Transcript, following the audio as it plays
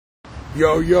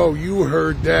Yo, yo, you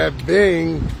heard that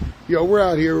bing. Yo, we're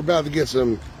out here. We're about to get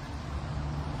some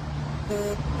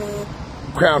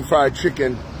crown fried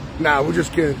chicken. Nah, we're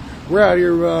just kidding. We're out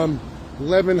here,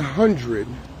 1100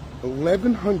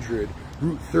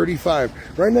 Route 35.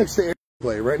 Right next to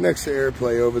Airplay. Right next to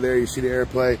Airplay over there. You see the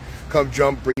Airplay. Come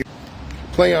jump,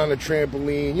 play on the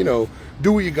trampoline. You know,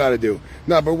 do what you got to do.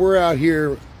 Nah, but we're out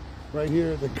here, right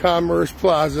here at the Commerce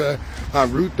Plaza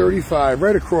on Route 35,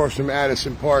 right across from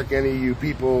Addison Park. Any of you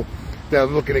people that are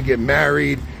looking to get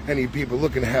married, any people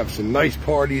looking to have some nice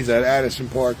parties at Addison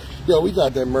Park, yo, we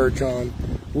got that merch on.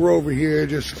 We're over here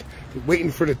just waiting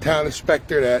for the town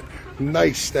inspector, that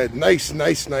nice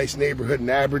neighborhood in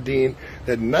Aberdeen,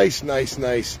 that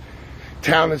nice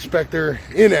town inspector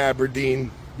in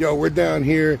Aberdeen. Yo, we're down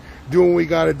here doing what we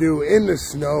got to do in the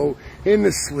snow, in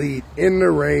the sleet, in the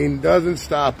rain. Doesn't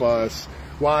stop us.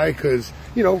 Why? Because,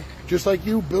 you know, just like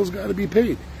you, bills got to be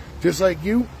paid. Just like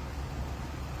you,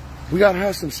 we got to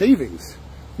have some savings.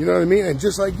 You know what I mean? And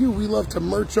just like you, we love to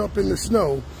merch up in the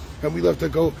snow, and we love to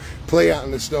go play out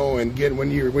in the snow and get when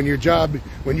you love your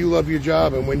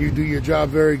job and when you do your job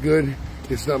very good,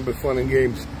 it's nothing but fun and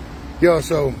games. Yo,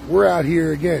 so we're out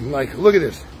here again. Like, look at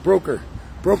this. Broker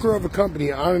of a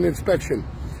company on an inspection.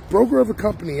 Broker of a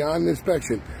company on an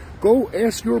inspection. Go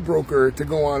ask your broker to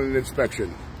go on an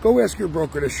inspection. Go ask your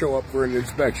broker to show up for an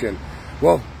inspection.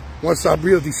 Well, One Stop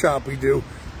Realty Shop we do.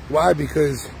 Why?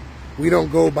 Because we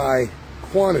don't go by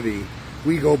quantity,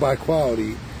 we go by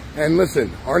quality. And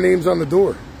listen, our name's on the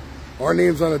door. Our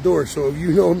name's on the door. So if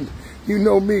you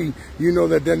know me, you know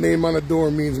that name on the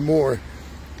door means more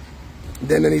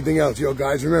than anything else. Yo,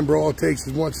 guys, remember, all it takes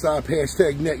is one stop,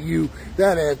 hashtag NetU,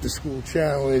 that after school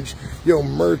challenge. Yo,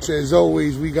 merch as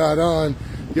always we got on.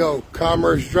 Yo,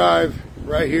 Commerce Drive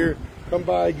right here. Come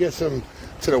by, get some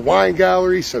to the wine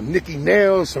gallery, some Nicky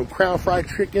Nails, some crown fried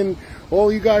chicken.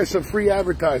 All you guys some free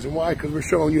advertising. Why? Because we're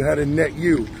showing you how to net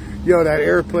you. Yo, that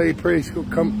Airplay place,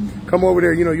 come over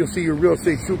there. You know, you'll see your real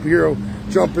estate superhero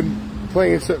jumping,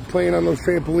 playing on those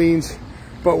trampolines.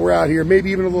 But we're out here, maybe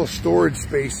even a little storage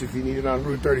space if you need it on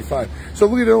Route 35. So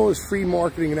look at all this free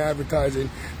marketing and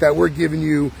advertising that we're giving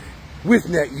you with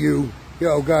NetU.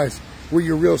 Yo, guys, we're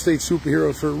your real estate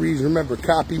superheroes for a reason. Remember,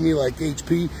 copy me like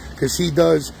HP, because he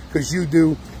does, because you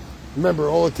do. Remember,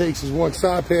 all it takes is one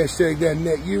stop, hashtag that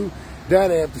NetU, that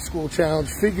after school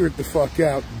challenge. Figure it the fuck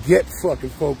out. Get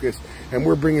fucking focused. And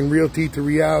we're bringing realty to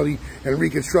reality and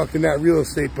reconstructing that real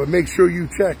estate. But make sure you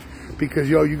check, because,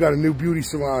 yo, you got a new beauty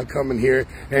salon coming here,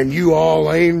 and you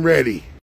all ain't ready.